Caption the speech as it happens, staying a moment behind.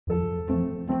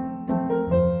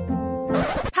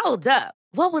Hold up.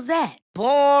 What was that?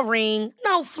 Boring.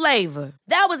 No flavor.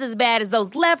 That was as bad as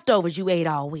those leftovers you ate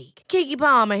all week. Keke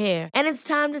Palmer here, and it's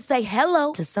time to say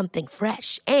hello to something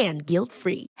fresh and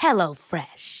guilt-free. Hello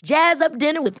Fresh. Jazz up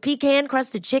dinner with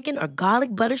pecan-crusted chicken or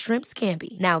garlic butter shrimp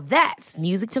scampi. Now that's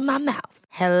music to my mouth.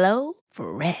 Hello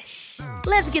Fresh.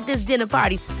 Let's get this dinner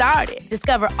party started.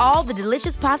 Discover all the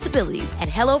delicious possibilities at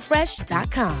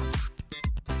hellofresh.com.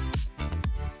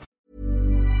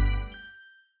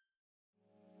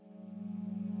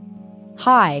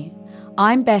 Hi,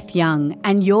 I'm Beth Young,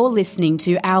 and you're listening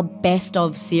to our Best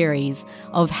Of series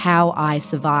of How I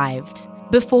Survived.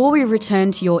 Before we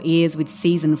return to your ears with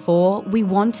Season 4, we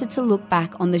wanted to look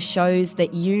back on the shows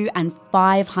that you and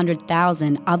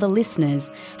 500,000 other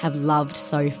listeners have loved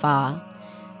so far.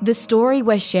 The story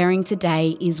we're sharing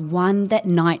today is one that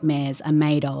nightmares are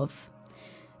made of.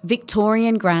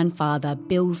 Victorian grandfather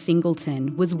Bill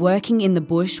Singleton was working in the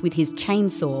bush with his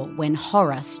chainsaw when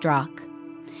horror struck.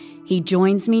 He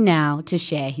joins me now to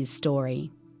share his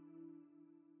story.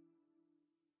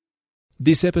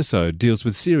 This episode deals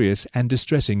with serious and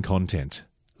distressing content.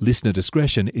 Listener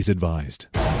discretion is advised.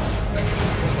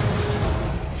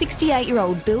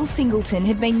 68-year-old Bill Singleton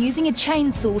had been using a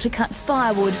chainsaw to cut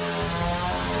firewood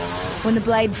when the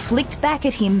blade flicked back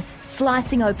at him,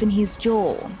 slicing open his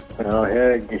jaw. I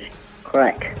heard this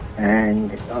crack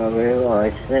and I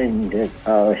realised then that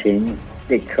I was in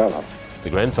big trouble. The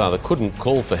grandfather couldn't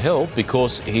call for help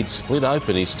because he'd split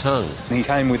open his tongue. He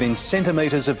came within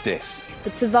centimetres of death.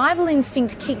 But survival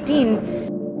instinct kicked in.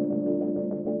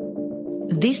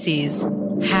 This is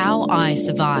How I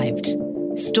Survived.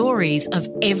 Stories of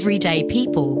everyday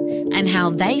people and how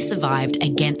they survived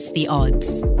against the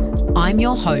odds. I'm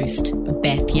your host,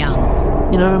 Beth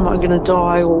Young. You know, am I going to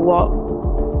die or what?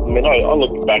 I mean, I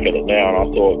look back at it now and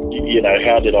I thought, you know,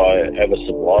 how did I ever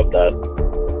survive that?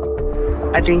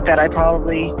 I think that I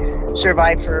probably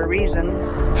survived for a reason.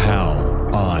 How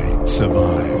I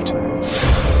Survived.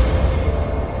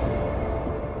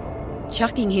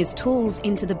 Chucking his tools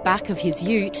into the back of his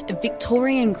ute,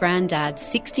 Victorian granddad,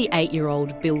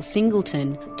 68-year-old Bill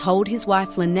Singleton, told his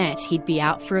wife Lynette he'd be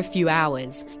out for a few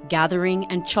hours, gathering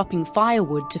and chopping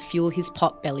firewood to fuel his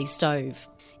potbelly stove.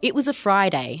 It was a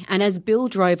Friday, and as Bill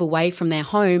drove away from their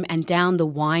home and down the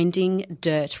winding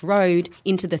dirt road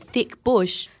into the thick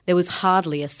bush, there was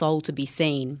hardly a soul to be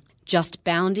seen, just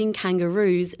bounding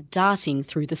kangaroos darting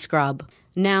through the scrub.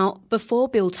 Now, before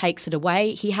Bill takes it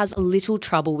away, he has a little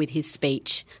trouble with his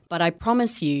speech, but I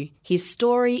promise you, his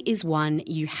story is one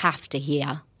you have to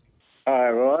hear. I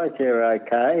arrived here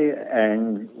okay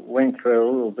and went for a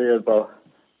little bit of a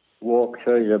walk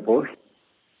through the bush.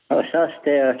 I sussed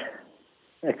out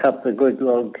a couple of good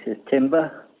logs of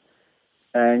timber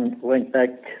and went back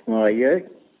to my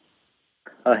ute.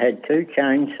 I had two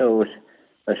chainsaws,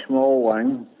 a small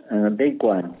one and a big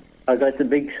one. I got the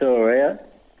big saw out,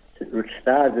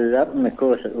 started it up, and of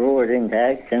course it roared into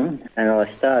action, and I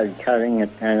started cutting it,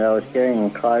 and I was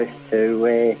getting close to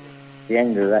where the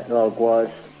end of that log was,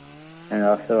 and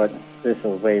I thought, this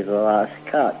will be the last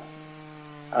cut.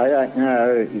 I don't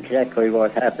know exactly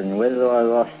what happened, whether I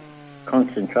lost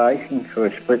concentration for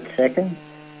a split second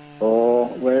or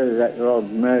whether that log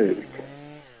moved.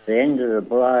 The end of the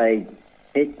blade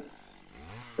hit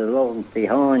the log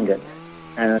behind it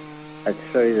and it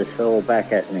threw the saw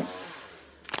back at me.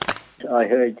 I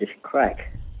heard this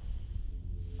crack.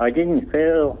 I didn't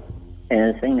feel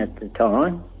anything at the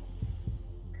time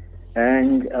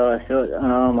and I thought,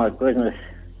 oh my goodness,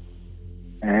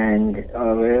 and I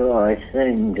realised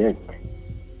then that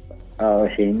I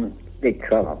was in big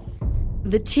trouble.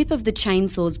 The tip of the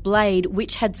chainsaw's blade,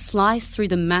 which had sliced through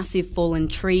the massive fallen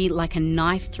tree like a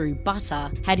knife through butter,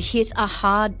 had hit a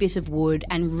hard bit of wood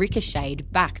and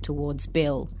ricocheted back towards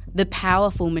Bill. The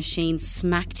powerful machine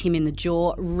smacked him in the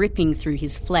jaw, ripping through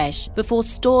his flesh, before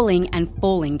stalling and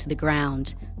falling to the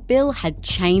ground. Bill had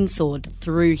chainsawed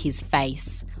through his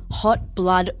face. Hot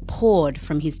blood poured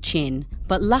from his chin,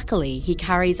 but luckily he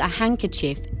carries a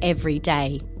handkerchief every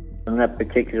day. On that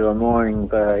particular morning,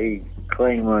 I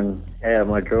cleaned one out of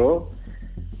my drawer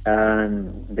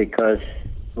because,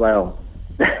 well,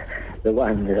 the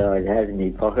one that I'd had in my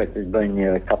pocket had been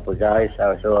there a couple of days,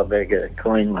 so I thought I'd better get a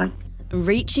clean one.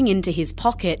 Reaching into his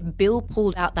pocket, Bill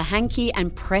pulled out the hanky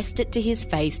and pressed it to his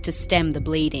face to stem the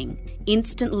bleeding.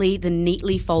 Instantly, the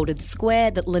neatly folded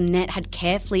square that Lynette had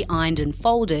carefully ironed and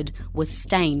folded was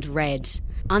stained red.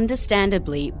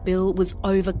 Understandably, Bill was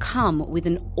overcome with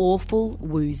an awful,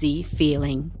 woozy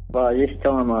feeling. By this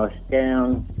time I was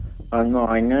down on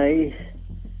my knees,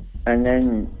 and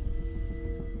then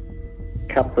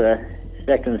a couple of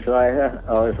seconds later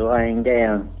I was laying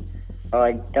down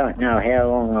I don't know how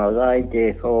long I laid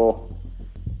there for,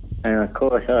 and of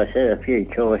course I said a few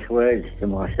choice words to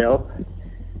myself,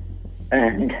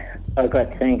 and I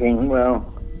got thinking, well,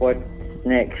 what's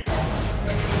next?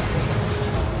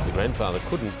 The grandfather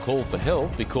couldn't call for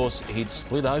help because he'd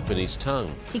split open his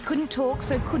tongue. He couldn't talk,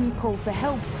 so couldn't call for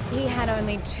help. He had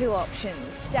only two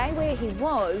options: stay where he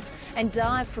was and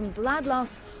die from blood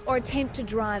loss, or attempt to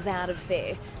drive out of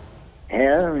there.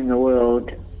 How in the world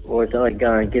was I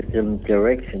going to give them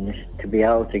directions to be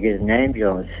able to get an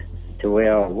ambulance to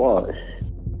where I was?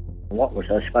 What was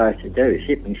I supposed to do?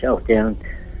 Sit myself down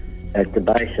at the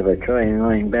base of a tree and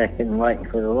lean back and wait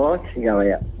for the lights to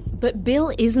go out? But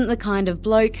Bill isn't the kind of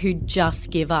bloke who'd just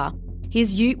give up.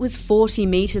 His ute was 40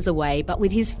 metres away, but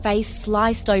with his face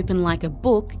sliced open like a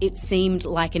book, it seemed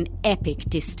like an epic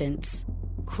distance.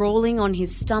 Crawling on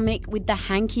his stomach with the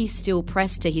hanky still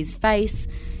pressed to his face,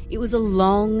 it was a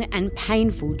long and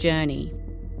painful journey.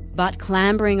 But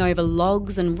clambering over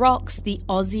logs and rocks, the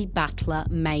Aussie battler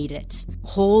made it.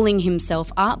 Hauling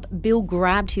himself up, Bill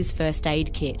grabbed his first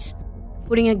aid kit.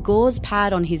 Putting a gauze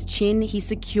pad on his chin, he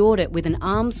secured it with an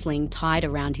arm sling tied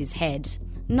around his head.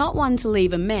 Not one to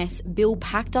leave a mess, Bill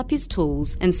packed up his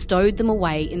tools and stowed them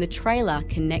away in the trailer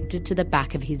connected to the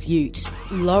back of his ute.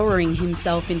 Lowering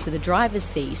himself into the driver's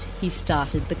seat, he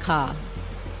started the car.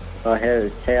 I had a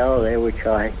towel there which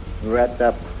I wrapped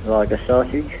up like a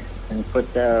sausage and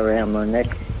put that around my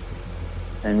neck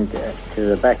and to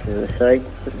the back of the seat,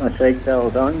 put my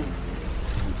seatbelt on,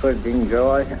 and put it in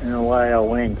drive, and away I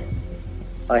went.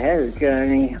 I had a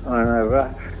journey on a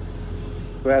rough,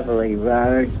 gravelly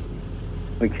road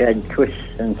which had twists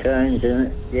and turns in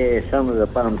it. Yeah, some of the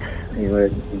bumps were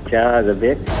jarred a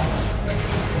bit.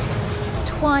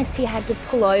 Twice he had to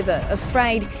pull over,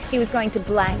 afraid he was going to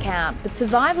black out, but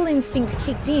survival instinct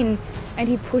kicked in and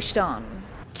he pushed on.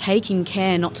 Taking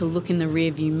care not to look in the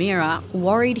rearview mirror,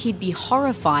 worried he'd be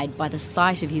horrified by the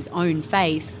sight of his own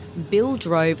face, Bill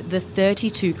drove the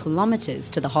 32 kilometres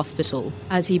to the hospital.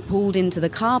 As he pulled into the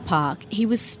car park, he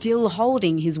was still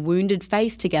holding his wounded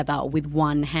face together with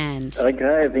one hand. I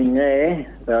drove in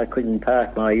there, but I couldn't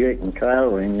park my ute and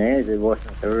trailer in there. There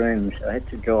wasn't the room, so I had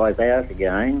to drive out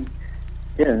again,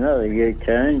 did another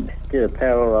U-turn, did a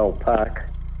parallel park.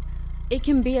 It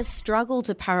can be a struggle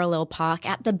to parallel park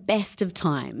at the best of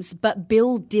times, but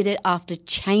Bill did it after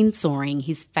chainsawing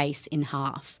his face in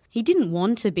half. He didn't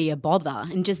want to be a bother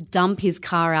and just dump his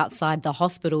car outside the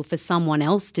hospital for someone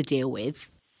else to deal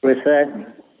with. With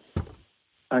that,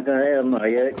 I got out of my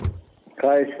ute,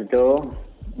 closed the door,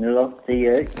 and locked the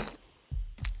ute,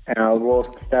 and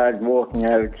I started walking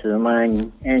over to the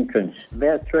main entrance.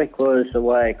 About 3/4 of the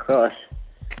way across,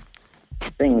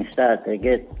 things started to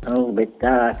get a little bit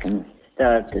dark and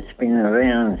started to spin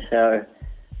around, so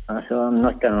I thought, I'm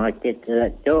not going to get to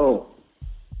that door.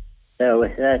 So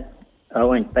with that, I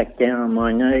went back down on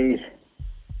my knees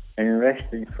and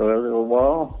rested for a little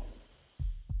while,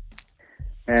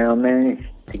 and I managed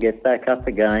to get back up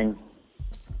again.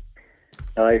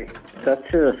 I got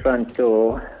to the front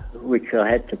door, which I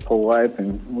had to pull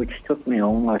open, which took me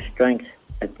all my strength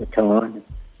at the time,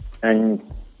 and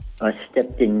I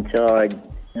stepped inside,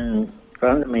 and in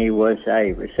front of me was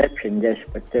a reception desk,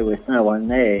 but there was no one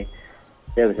there.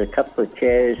 There was a couple of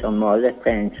chairs on my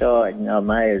left-hand side, and I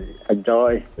made a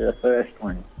dive to the first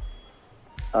one.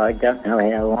 I don't know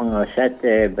how long I sat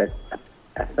there, but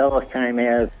a fella came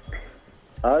out.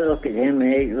 I looked at him,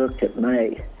 and he looked at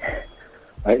me.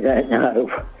 I don't know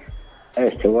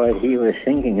as to what he was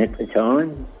thinking at the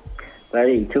time, but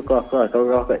he took off like a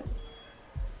rocket.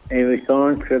 He was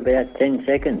gone for about 10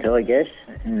 seconds, I guess,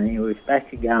 and he was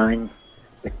back again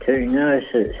with two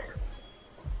nurses.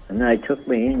 And they took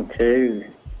me into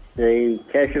the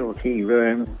casualty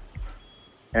room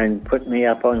and put me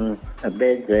up on a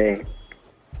bed there.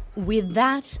 With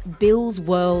that, Bill's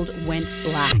world went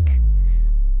black.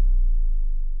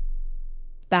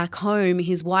 Back home,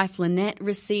 his wife Lynette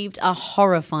received a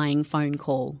horrifying phone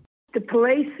call. The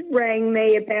police rang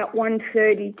me about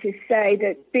 1:30 to say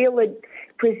that Bill had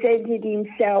presented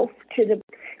himself to the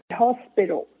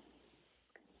hospital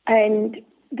and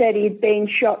that he'd been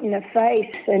shot in the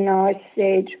face. And I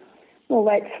said, well,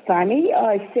 that's funny.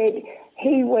 I said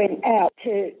he went out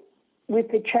with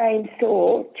the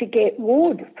chainsaw to get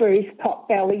wood for his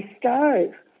potbelly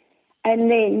stove.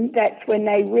 And then that's when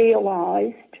they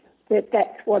realised that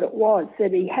that's what it was,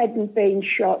 that he hadn't been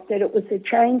shot, that it was a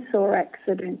chainsaw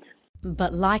accident.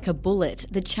 But like a bullet,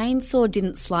 the chainsaw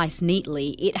didn't slice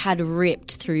neatly. It had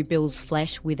ripped through Bill's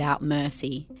flesh without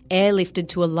mercy. Airlifted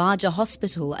to a larger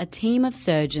hospital, a team of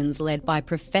surgeons led by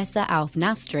Professor Alf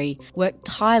Nastri worked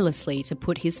tirelessly to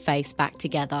put his face back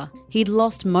together. He'd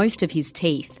lost most of his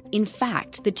teeth. In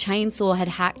fact, the chainsaw had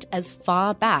hacked as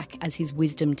far back as his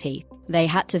wisdom teeth. They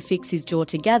had to fix his jaw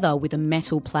together with a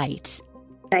metal plate.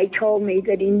 They told me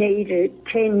that he needed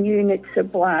 10 units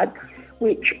of blood,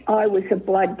 which I was a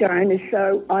blood donor,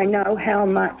 so I know how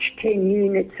much 10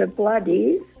 units of blood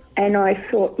is. And I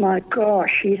thought, my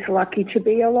gosh, he's lucky to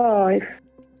be alive.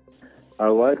 I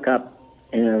woke up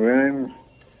in a room.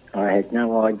 I had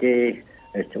no idea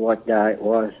as to what day it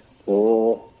was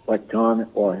or what time it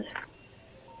was.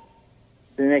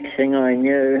 The next thing I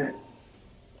knew,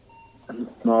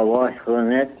 my wife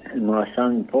Lynette and my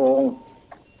son Paul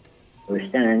were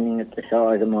standing at the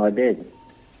side of my bed.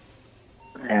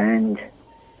 And,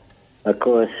 of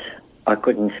course, I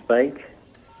couldn't speak,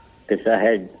 because I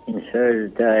had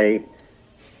inserted a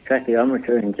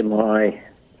tracheometer into my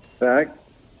throat,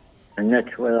 and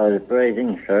that's what I was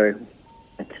breathing through.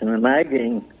 It's an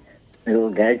amazing little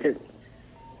gadget.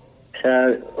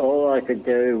 So all I could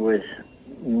do was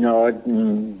nod,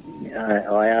 and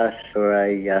I asked for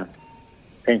a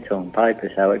pencil and paper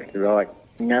so I could write.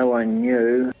 No one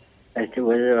knew as to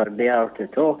whether I'd be able to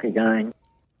talk again.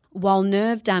 While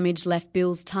nerve damage left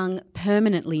Bill's tongue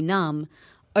permanently numb,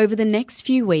 over the next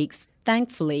few weeks,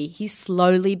 thankfully, he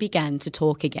slowly began to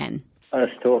talk again. I was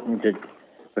talking to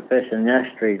Professor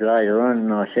Nastri later on,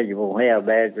 and I said, well, how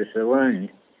bad was the wound?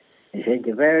 He said,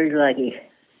 you're very lucky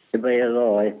to be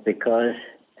alive, because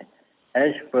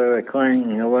as for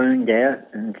cleaning the wound out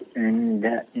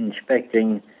and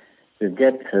inspecting the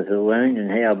depth of the wound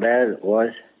and how bad it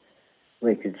was,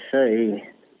 we could see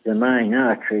the main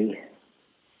artery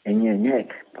in your neck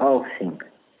pulsing.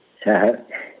 So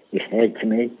he said to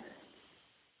me,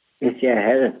 if you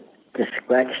had to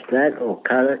scratch that or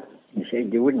cut it, he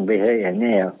said, you wouldn't be here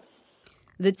now.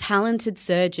 The talented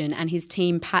surgeon and his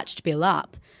team patched Bill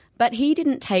up, but he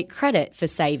didn't take credit for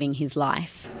saving his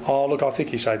life. Oh, look, I think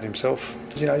he saved himself.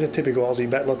 You know, he's a typical Aussie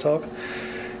battler type.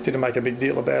 Didn't make a big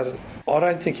deal about it. I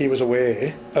don't think he was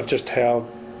aware of just how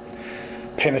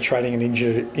penetrating an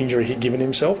injury he'd given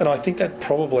himself, and I think that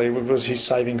probably was his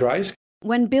saving grace.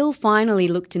 When Bill finally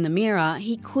looked in the mirror,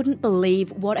 he couldn't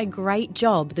believe what a great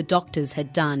job the doctors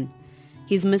had done.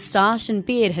 His moustache and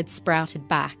beard had sprouted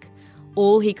back.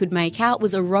 All he could make out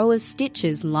was a row of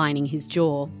stitches lining his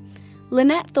jaw.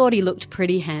 Lynette thought he looked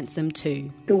pretty handsome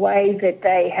too. The way that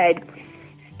they had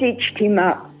stitched him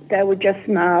up, they were just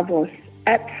marvellous,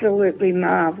 absolutely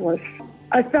marvellous.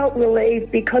 I felt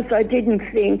relieved because I didn't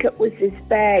think it was as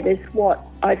bad as what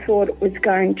I thought it was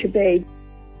going to be.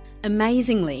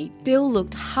 Amazingly, Bill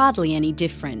looked hardly any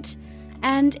different.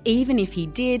 And even if he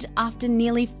did, after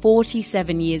nearly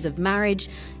 47 years of marriage,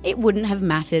 it wouldn't have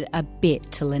mattered a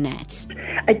bit to Lynette.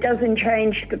 It doesn't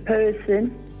change the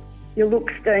person. Your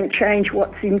looks don't change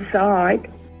what's inside.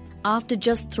 After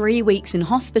just 3 weeks in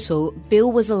hospital,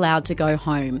 Bill was allowed to go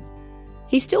home.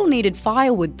 He still needed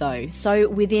firewood though, so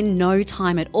within no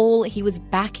time at all, he was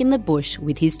back in the bush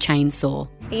with his chainsaw.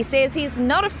 He says he's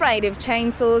not afraid of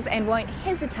chainsaws and won't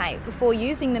hesitate before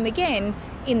using them again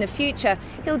in the future.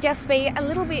 He'll just be a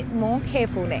little bit more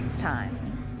careful next time.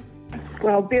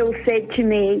 Well, Bill said to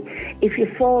me, if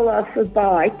you fall off a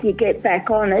bike, you get back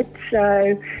on it.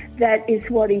 So that is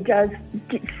what he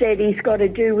said he's got to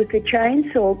do with the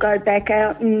chainsaw, go back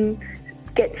out and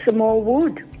get some more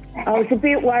wood. I was a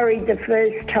bit worried the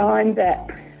first time, but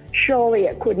surely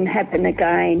it couldn't happen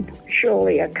again.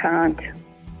 Surely I can't.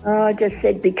 I just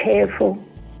said, be careful.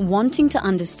 Wanting to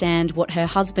understand what her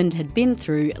husband had been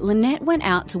through, Lynette went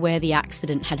out to where the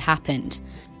accident had happened.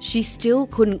 She still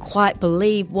couldn't quite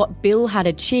believe what Bill had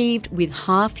achieved with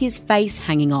half his face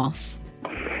hanging off.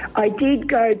 I did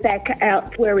go back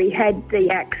out where he had the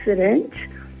accident,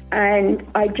 and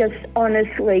I just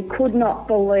honestly could not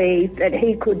believe that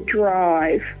he could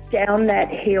drive down that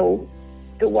hill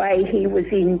the way he was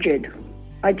injured.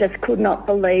 I just could not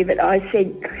believe it. I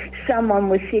said, someone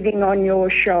was sitting on your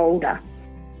shoulder.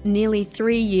 Nearly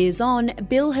 3 years on,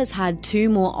 Bill has had 2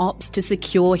 more ops to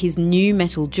secure his new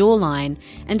metal jawline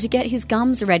and to get his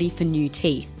gums ready for new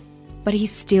teeth. But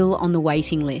he's still on the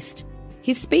waiting list.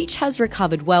 His speech has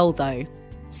recovered well though.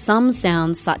 Some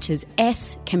sounds such as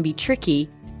S can be tricky,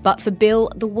 but for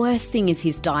Bill, the worst thing is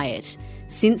his diet.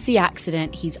 Since the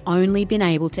accident, he's only been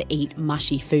able to eat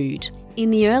mushy food.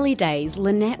 In the early days,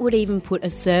 Lynette would even put a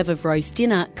serve of roast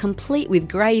dinner, complete with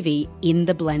gravy, in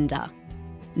the blender.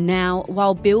 Now,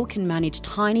 while Bill can manage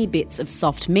tiny bits of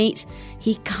soft meat,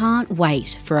 he can't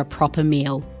wait for a proper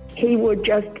meal. He would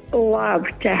just love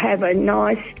to have a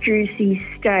nice juicy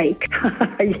steak.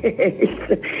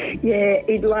 Yes, yeah,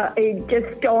 he'd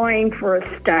just dying for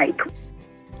a steak.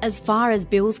 As far as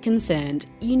Bill's concerned,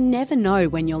 you never know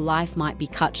when your life might be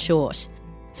cut short.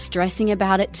 Stressing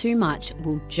about it too much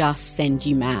will just send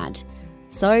you mad.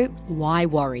 So why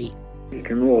worry? You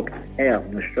can walk out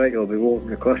in the street or be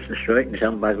walking across the street and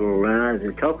some bugger will run over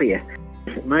the top of you.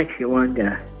 It makes you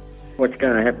wonder what's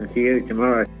going to happen to you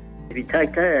tomorrow. If you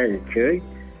take that attitude,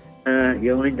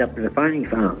 you'll end up in a pony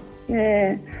farm.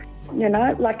 Yeah, you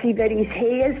know, lucky that he's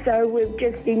here, so we'll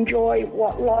just enjoy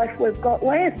what life we've got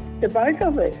left, the both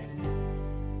of us.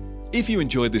 If you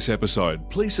enjoyed this episode,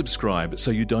 please subscribe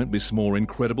so you don't miss more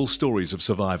incredible stories of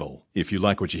survival. If you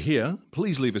like what you hear,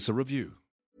 please leave us a review.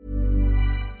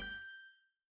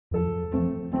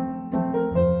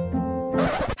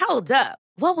 Hold up.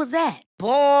 What was that?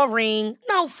 Boring.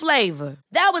 No flavor.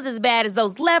 That was as bad as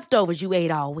those leftovers you ate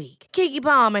all week. Keke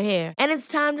Palmer here, and it's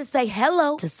time to say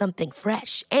hello to something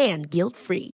fresh and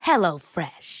guilt-free. Hello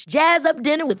Fresh. Jazz up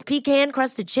dinner with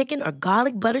pecan-crusted chicken or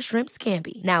garlic butter shrimp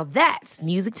scampi. Now that's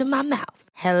music to my mouth.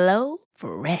 Hello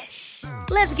Fresh.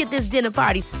 Let's get this dinner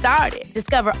party started.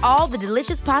 Discover all the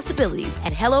delicious possibilities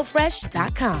at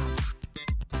HelloFresh.com.